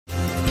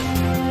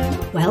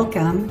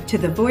Welcome to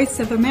the Voice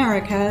of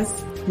America's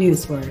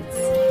Newswords.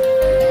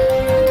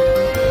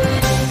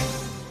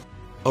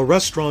 A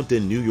restaurant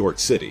in New York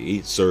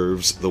City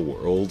serves the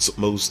world's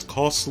most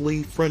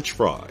costly French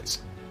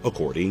fries,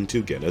 according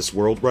to Guinness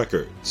World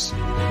Records.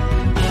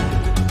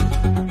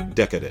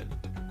 Decadent.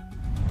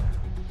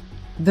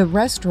 The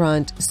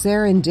restaurant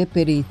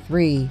Serendipity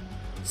 3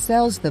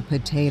 sells the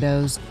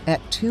potatoes at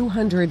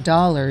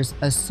 $200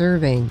 a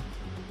serving.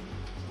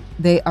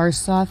 They are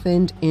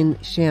softened in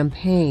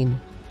champagne,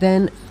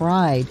 then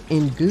fried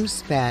in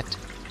goose fat.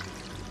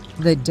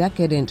 The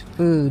decadent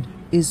food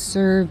is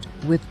served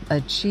with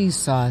a cheese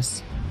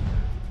sauce.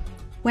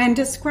 When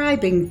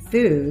describing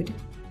food,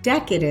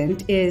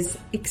 decadent is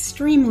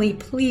extremely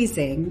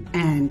pleasing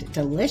and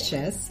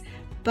delicious,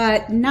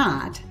 but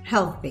not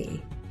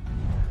healthy.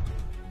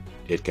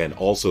 It can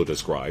also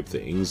describe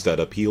things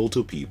that appeal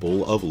to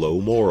people of low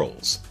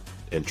morals,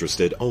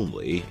 interested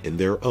only in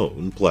their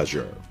own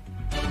pleasure.